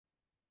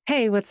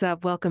Hey, what's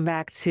up? Welcome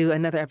back to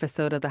another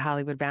episode of the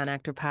Hollywood Bound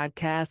Actor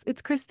Podcast.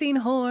 It's Christine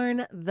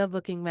Horn, the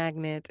booking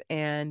magnet,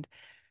 and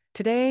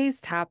today's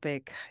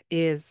topic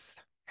is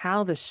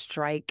how the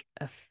strike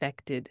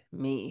affected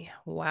me.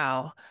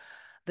 Wow.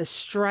 The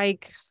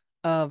strike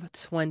of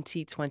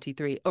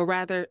 2023, or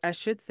rather, I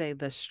should say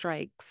the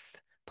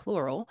strikes,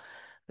 plural,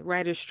 the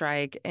writer's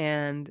strike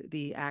and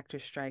the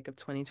actor's strike of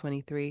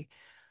 2023.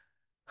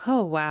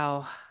 Oh,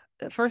 wow.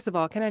 First of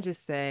all, can I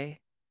just say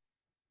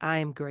I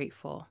am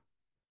grateful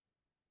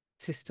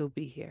to still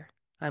be here.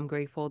 I'm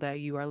grateful that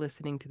you are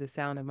listening to the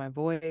sound of my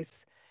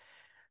voice.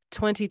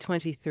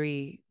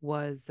 2023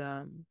 was,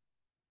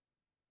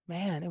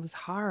 man, it was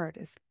hard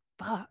as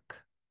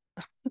fuck.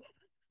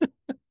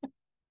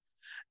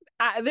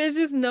 There's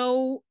just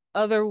no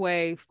other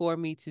way for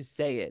me to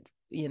say it.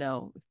 If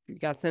you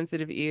got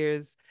sensitive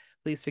ears,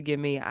 please forgive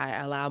me.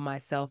 I allow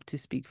myself to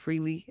speak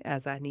freely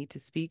as I need to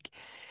speak.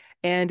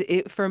 And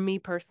for me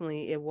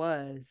personally, it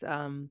was,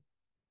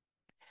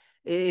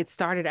 it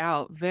started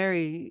out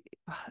very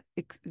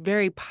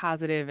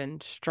positive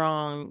and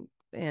strong.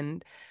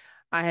 And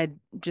I had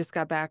just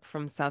got back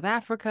from South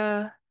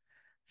Africa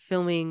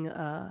filming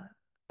a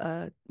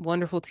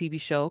wonderful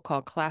TV show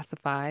called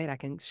Classified. I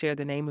can share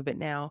the name of it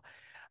now.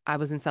 I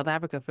was in South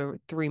Africa for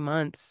 3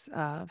 months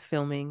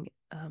filming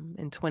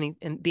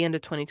in the end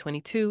of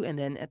 2022 and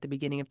then at the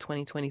beginning of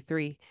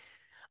 2023,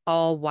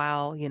 all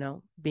while,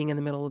 being in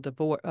the middle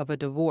of a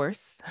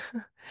divorce.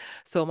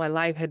 So my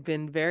life had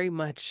been very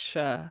much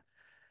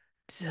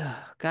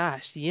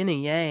gosh, yin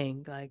and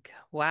yang, like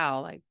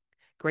wow, like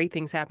great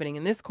things happening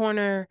in this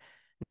corner,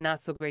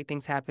 not so great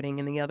things happening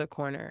in the other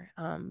corner.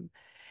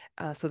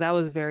 So that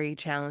was very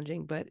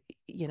challenging. But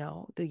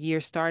the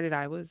year started,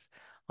 I was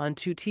on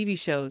two TV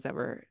shows that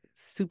were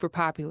super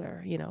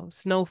popular.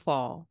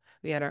 Snowfall.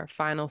 We had our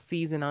final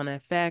season on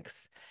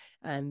FX,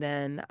 and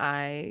then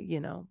I,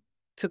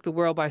 took the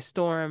world by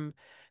storm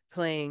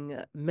playing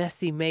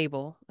Messy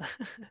Mabel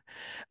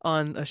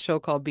on a show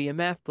called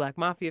BMF, Black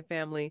Mafia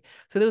Family.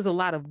 So there was a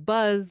lot of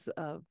buzz,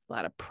 a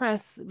lot of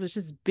press. It was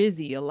just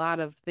busy, a lot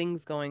of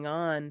things going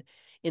on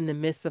in the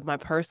midst of my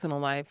personal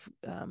life.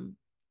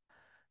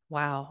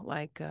 Wow,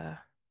 like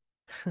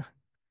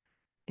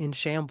in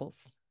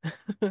shambles.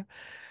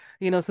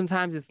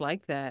 Sometimes it's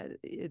like that.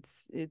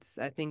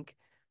 I think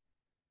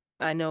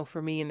I know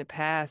for me in the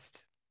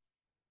past,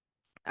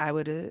 I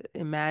would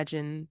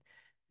imagine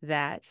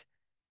that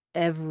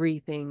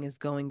everything is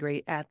going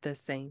great at the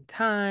same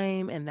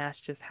time, and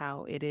that's just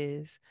how it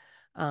is.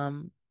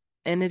 Um,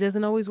 and it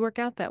doesn't always work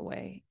out that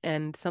way.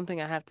 And something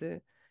I have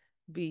to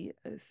be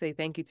say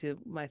thank you to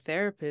my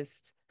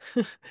therapist.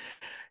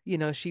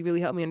 She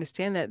really helped me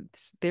understand that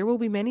there will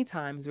be many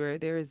times where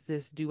there is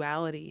this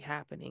duality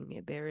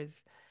happening. There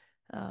is,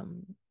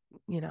 um,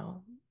 you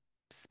know,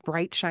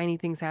 bright, shiny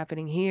things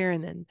happening here,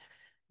 and then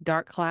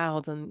dark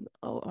clouds on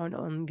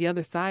the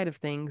other side of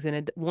things,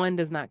 and one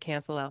does not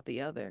cancel out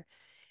the other.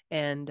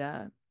 And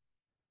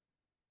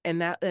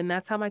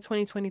that's how my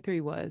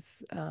 2023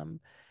 was.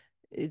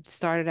 It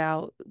started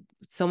out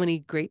so many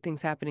great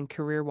things happening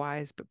career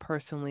wise, but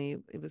personally,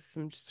 it was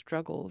some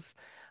struggles.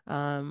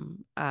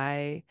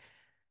 I,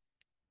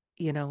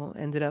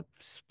 ended up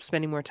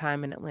spending more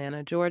time in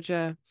Atlanta,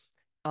 Georgia.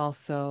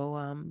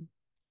 Also,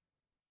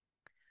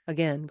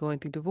 again, going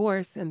through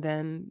divorce, and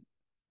then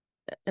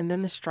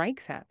the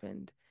strikes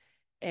happened.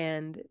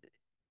 And,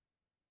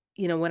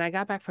 when I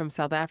got back from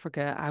South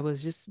Africa, I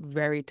was just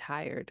very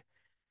tired,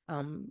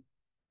 um,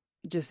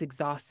 just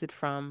exhausted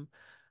from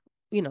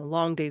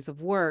long days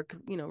of work,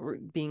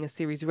 being a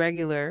series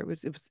regular,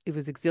 it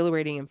was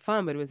exhilarating and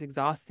fun, but it was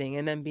exhausting.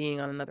 And then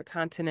being on another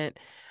continent,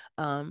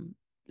 um,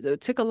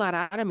 it took a lot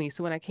out of me.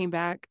 So when I came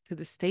back to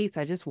the States,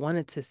 I just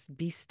wanted to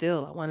be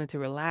still. I wanted to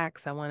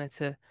relax. I wanted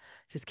to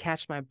just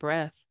catch my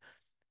breath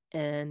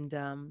and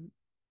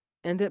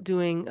end up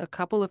doing a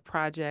couple of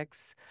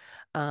projects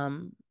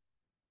um,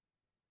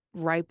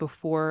 right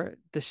before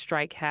the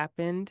strike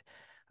happened.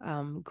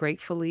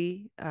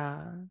 Gratefully,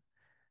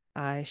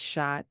 I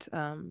shot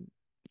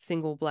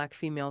Single Black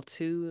Female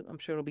 2. I'm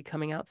sure it'll be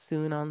coming out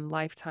soon on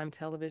Lifetime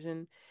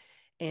television.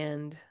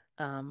 And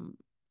um,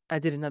 I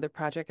did another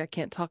project I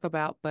can't talk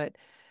about, but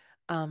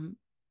um,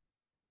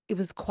 it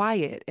was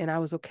quiet and I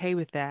was okay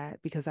with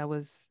that because I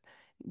was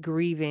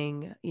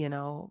grieving,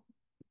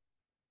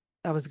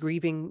 I was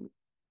grieving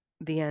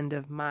the end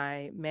of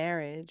my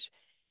marriage.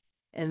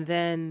 And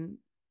then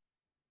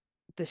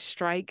the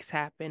strikes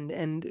happened.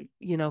 And,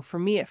 for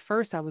me at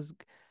first, I was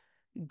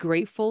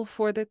grateful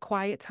for the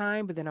quiet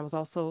time, but then I was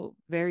also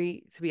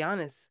very, to be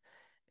honest,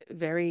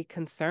 very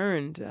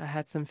concerned. I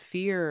had some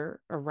fear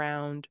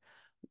around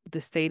the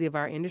state of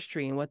our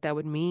industry and what that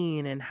would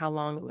mean and how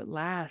long it would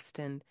last.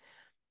 And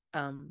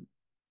um,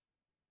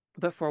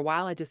 but for a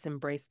while, I just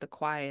embraced the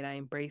quiet. I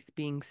embraced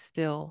being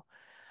still.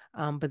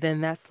 But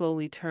then that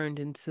slowly turned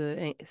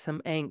into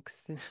some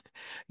angst.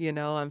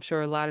 I'm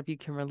sure a lot of you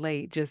can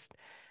relate. Just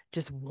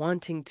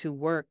wanting to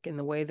work in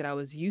the way that I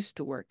was used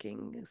to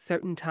working.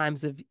 Certain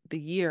times of the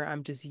year,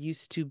 I'm just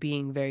used to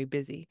being very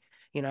busy.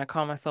 I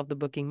call myself the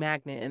booking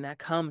magnet, and that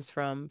comes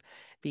from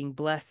being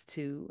blessed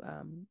to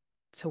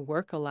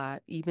work a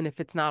lot, even if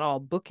it's not all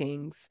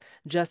bookings,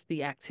 just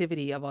the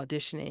activity of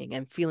auditioning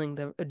and feeling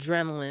the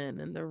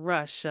adrenaline and the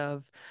rush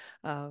of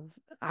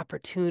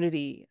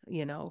opportunity,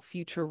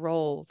 future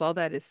roles, all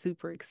that is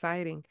super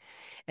exciting.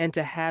 And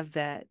to have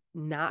that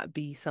not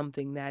be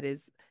something that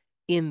is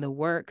in the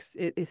works,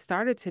 it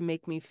started to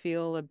make me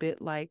feel a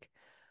bit like,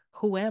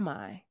 who am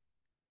I?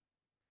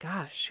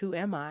 Gosh, who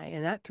am I?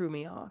 And that threw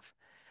me off.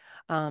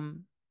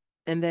 Um,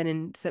 and then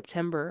in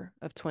September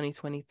of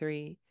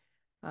 2023,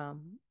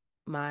 um,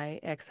 my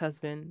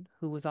ex-husband,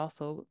 who was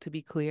also, to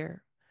be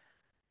clear,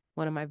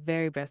 one of my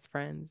very best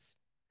friends,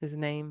 his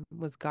name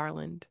was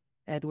Garland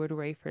Edward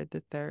Rayford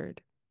III.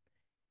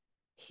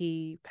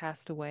 He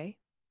passed away,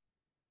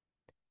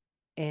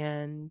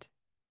 and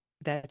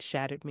that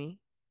shattered me,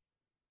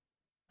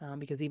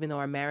 because even though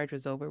our marriage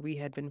was over, we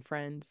had been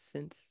friends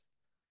since,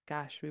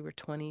 gosh, we were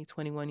 20,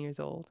 21 years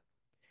old.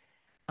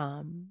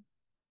 Um,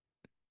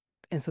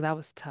 and so that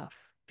was tough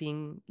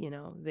being,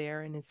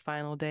 there in his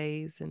final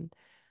days, and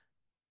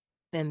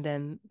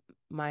then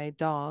my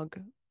dog,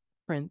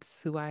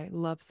 Prince, who I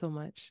love so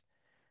much,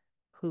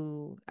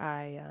 who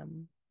I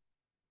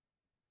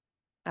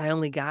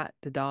only got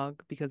the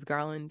dog because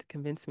Garland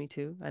convinced me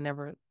to. I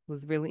never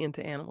was really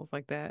into animals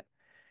like that.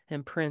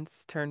 And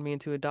Prince turned me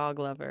into a dog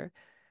lover.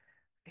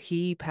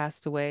 He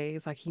passed away.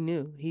 It's like he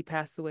knew. He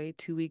passed away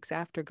 2 weeks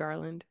after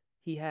Garland.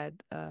 He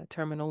had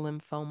terminal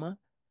lymphoma.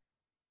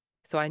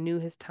 So I knew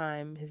his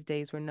time, his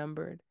days were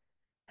numbered.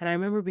 And I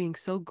remember being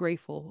so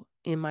grateful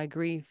in my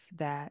grief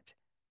that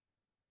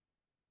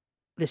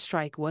the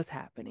strike was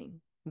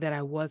happening, that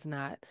I was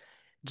not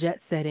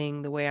jet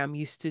setting the way I'm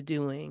used to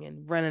doing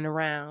and running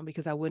around,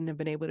 because I wouldn't have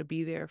been able to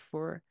be there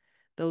for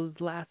those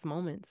last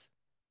moments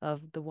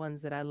of the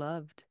ones that I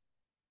loved.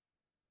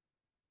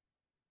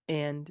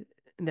 And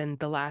then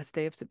the last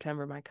day of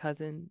September, my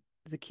cousin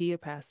Zakia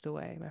passed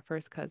away, my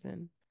first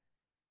cousin.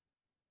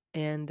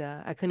 And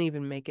I couldn't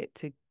even make it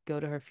to go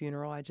to her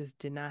funeral. I just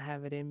did not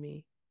have it in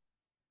me.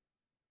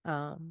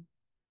 Um,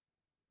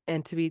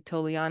 and to be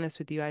totally honest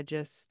with you, I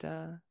just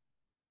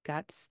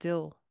got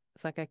still.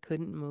 It's like I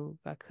couldn't move.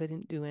 I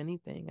couldn't do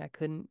anything. I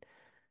couldn't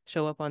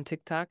show up on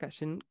TikTok. I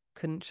shouldn't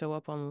couldn't show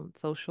up on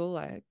social.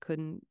 I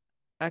could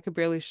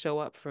barely show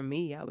up for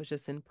me. I was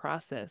just in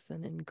process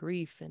and in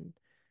grief, and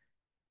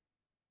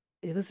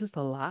it was just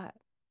a lot.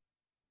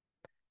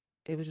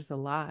 It was just a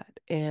lot.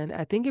 And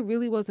I think it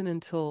really wasn't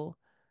until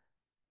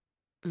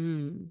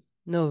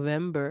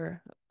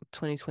November of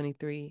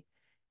 2023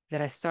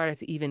 that I started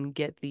to even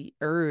get the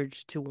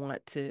urge to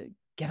want to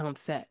get on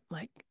set,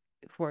 like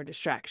for a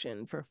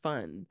distraction, for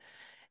fun.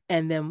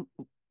 And then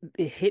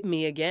it hit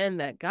me again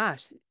that,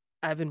 gosh,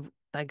 I've been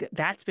like,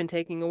 that's been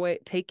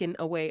taken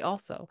away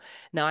also.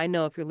 Now I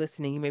know if you're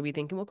listening, you may be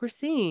thinking, well,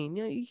 Christine,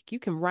 you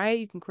can write,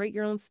 you can create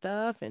your own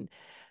stuff. And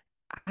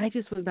I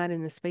just was not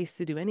in the space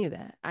to do any of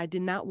that. I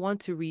did not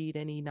want to read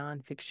any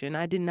nonfiction.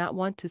 I did not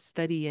want to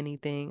study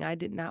anything. I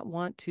didn't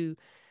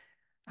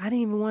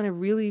even want to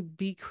really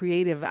be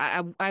creative.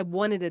 I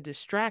wanted a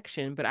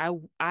distraction, but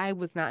I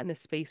was not in a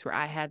space where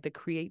I had the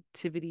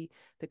creativity,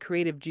 the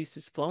creative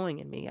juices flowing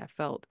in me. I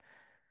felt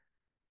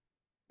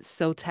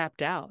so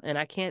tapped out, and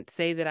I can't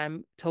say that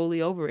I'm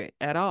totally over it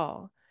at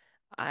all.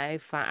 I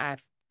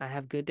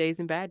have good days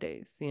and bad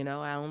days. I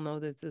don't know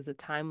that there's a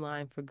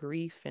timeline for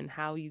grief and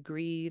how you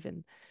grieve,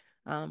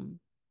 um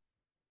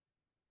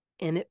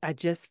I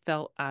just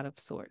felt out of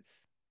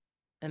sorts,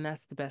 and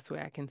that's the best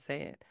way I can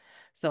say it.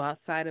 So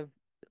outside of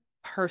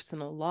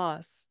personal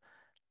loss,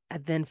 I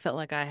then felt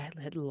like I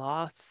had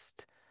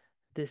lost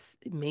this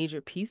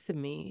major piece of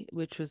me,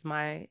 which was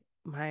my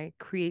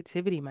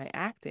creativity, my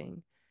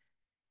acting.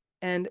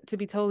 And to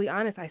be totally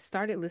honest, I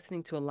started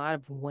listening to a lot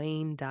of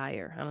Wayne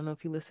Dyer. I don't know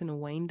if you listen to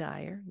Wayne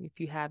Dyer.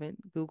 If you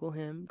haven't, Google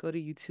him, go to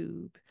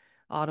YouTube,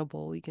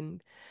 Audible.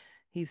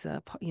 He's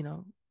a,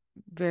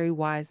 very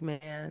wise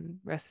man,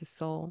 rest his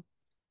soul.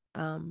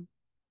 Um,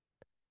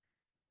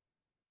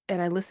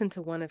 and I listened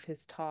to one of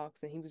his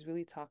talks, and he was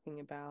really talking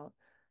about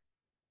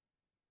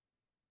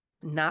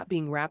not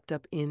being wrapped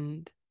up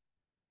in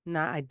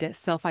not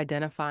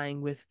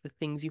self-identifying with the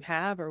things you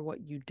have or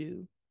what you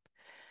do.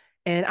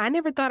 And I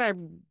never thought I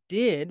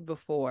did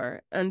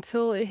before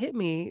until it hit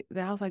me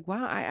that I was like,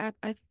 wow,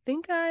 I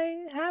think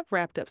I have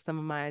wrapped up some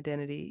of my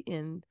identity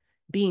in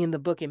being the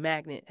booking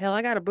magnet. Hell,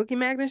 I got a booking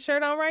magnet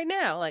shirt on right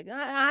now. Like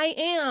I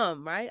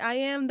am, right? I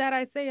am that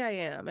I say I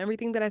am.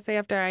 Everything that I say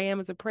after I am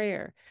is a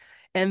prayer.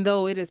 And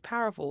though it is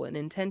powerful and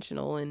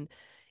intentional and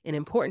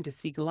important to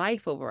speak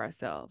life over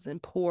ourselves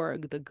and pour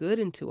the good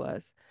into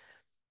us,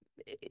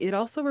 it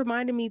also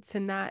reminded me to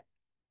not,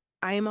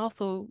 I am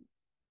also,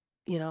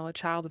 a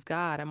child of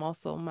God. I'm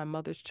also my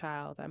mother's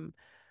child.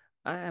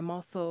 I'm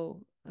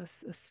also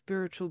a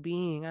spiritual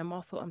being. I'm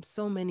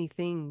so many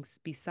things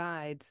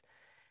besides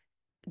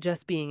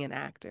just being an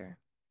actor.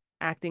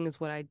 Acting is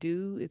what I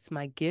do. It's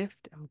my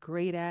gift. I'm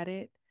great at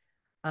it.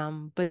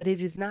 But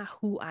it is not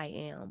who I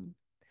am.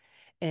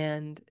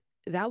 And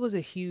that was a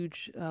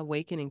huge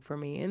awakening for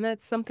me. And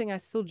that's something I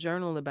still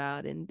journal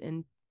about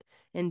and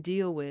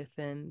deal with.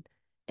 And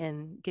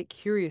and get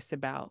curious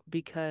about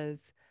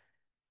because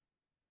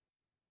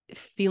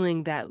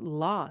feeling that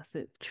loss,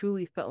 it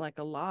truly felt like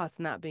a loss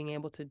not being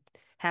able to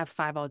have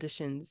 5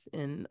 auditions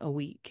in a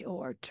week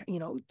or,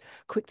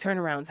 quick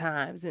turnaround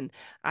times. And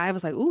I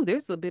was like, ooh,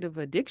 there's a bit of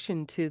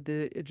addiction to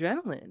the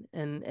adrenaline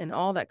and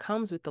all that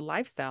comes with the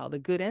lifestyle, the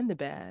good and the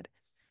bad.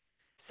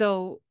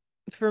 So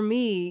for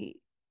me,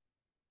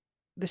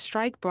 the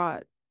strike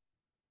brought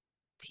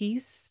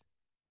peace.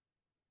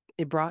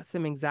 It brought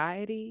some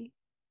anxiety.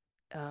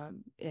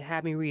 It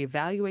had me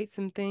reevaluate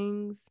some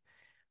things.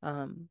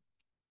 Um,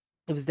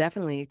 it was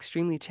definitely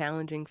extremely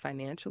challenging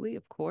financially,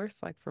 of course,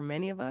 like for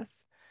many of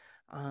us.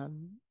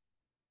 Um,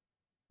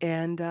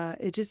 and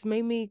it just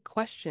made me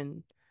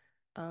question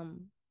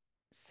um,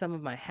 some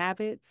of my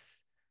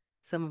habits,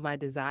 some of my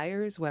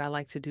desires, what I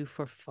like to do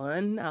for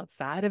fun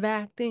outside of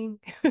acting.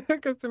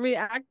 Because for me,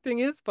 acting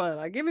is fun.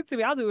 Like, give it to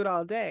me, I'll do it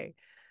all day.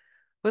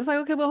 But it's like,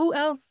 okay, well, who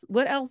else?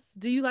 What else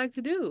do you like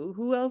to do?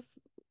 Who else?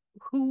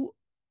 Who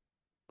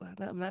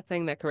well, I'm not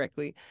saying that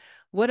correctly.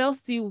 What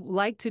else do you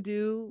like to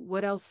do?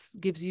 What else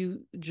gives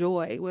you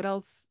joy? What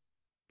else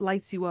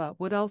lights you up?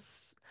 What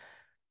else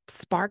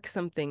sparks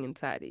something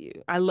inside of you?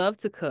 I love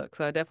to cook,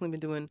 so I've definitely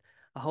been doing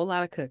a whole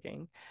lot of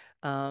cooking,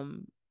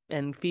 um,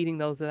 and feeding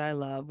those that I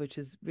love, which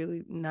is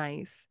really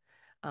nice.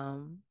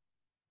 Um,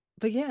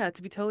 but yeah,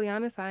 to be totally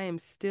honest, I am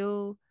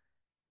still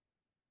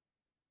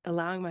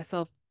allowing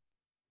myself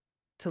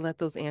to let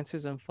those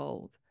answers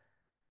unfold.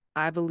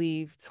 I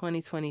believe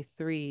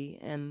 2023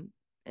 and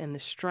the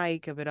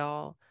strike of it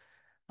all,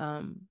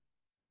 um,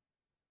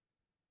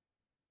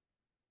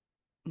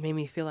 made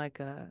me feel like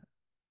a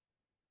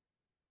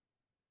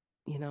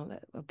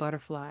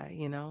butterfly,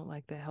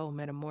 like the whole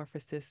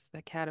metamorphosis,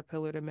 that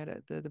caterpillar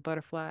to the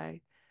butterfly,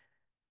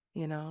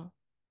 you know.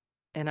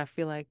 And I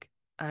feel like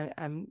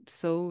I'm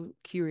so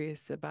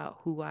curious about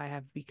who I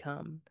have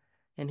become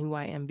and who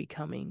I am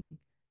becoming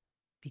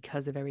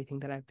because of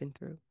everything that I've been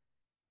through.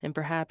 And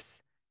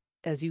perhaps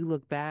as you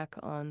look back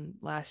on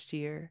last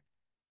year,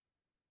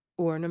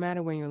 or no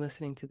matter when you're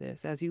listening to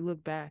this, as you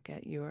look back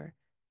at your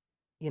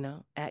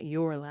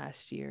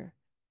last year,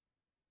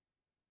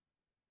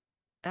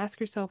 ask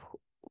yourself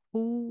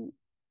who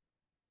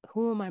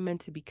who am I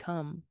meant to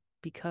become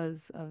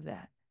because of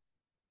that,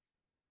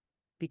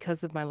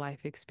 because of my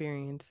life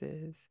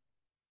experiences?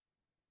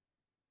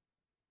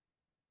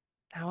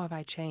 How have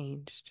I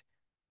changed?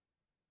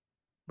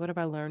 What have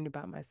I learned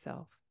about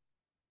myself?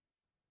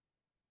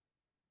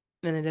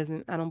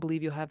 And I don't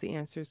believe you'll have the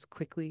answers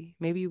quickly.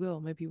 Maybe you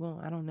will, maybe you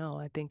won't. I don't know.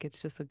 I think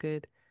it's just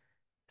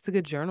it's a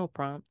good journal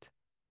prompt.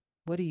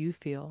 What do you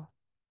feel?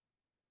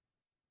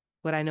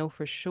 What I know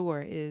for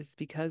sure is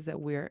because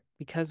we're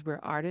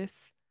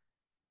artists,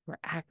 we're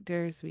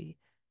actors,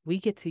 we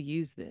get to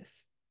use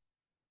this.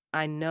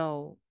 I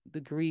know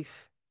the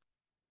grief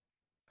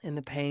and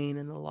the pain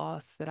and the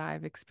loss that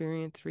I've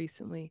experienced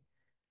recently.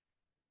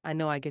 I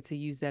know I get to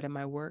use that in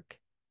my work.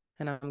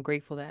 And I'm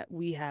grateful that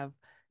we have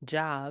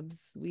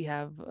jobs, we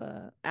have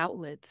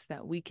outlets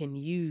that we can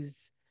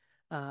use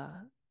uh,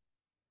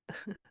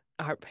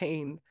 our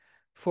pain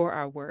for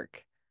our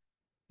work.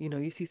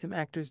 You see some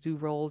actors do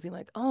roles, you're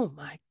like, oh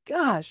my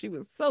gosh, she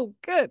was so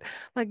good.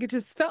 Like it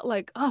just felt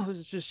like, oh, it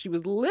was just she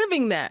was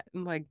living that.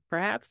 And like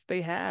perhaps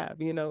they have,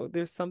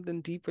 there's something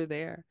deeper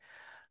there.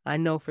 I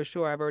know for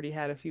sure I've already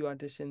had a few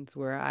auditions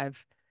where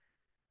I've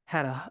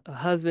had a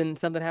husband,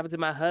 something happened to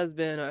my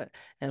husband,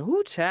 and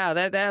whoo, child,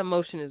 that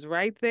emotion is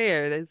right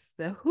there.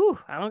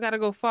 I don't gotta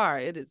go far.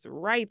 It is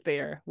right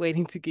there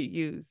waiting to get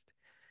used.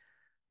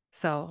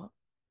 So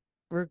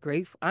we're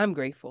grateful. I'm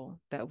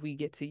grateful that we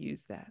get to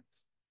use that.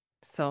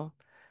 So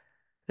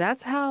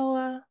that's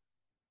how,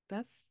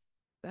 that's,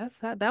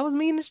 that was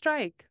me in the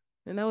strike.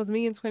 And that was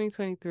me in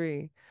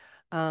 2023.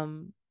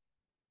 Um,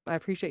 I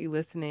appreciate you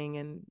listening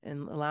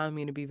and allowing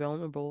me to be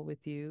vulnerable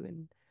with you.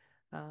 And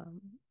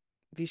um,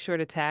 be sure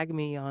to tag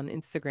me on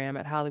Instagram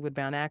at Hollywood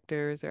Bound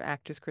Actors or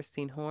actress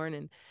Christine Horn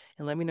and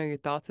let me know your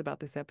thoughts about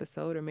this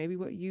episode or maybe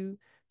what you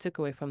took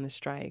away from the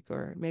strike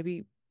or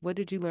maybe what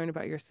did you learn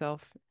about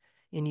yourself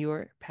in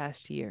your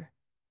past year?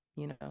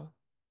 You know,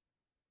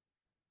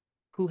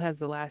 who has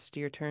the last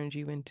year turned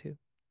you into?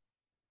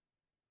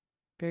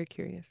 Very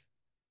curious.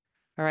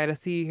 All right, I'll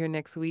see you here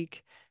next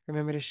week.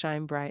 Remember to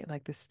shine bright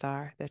like the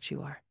star that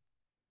you are.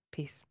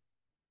 Peace.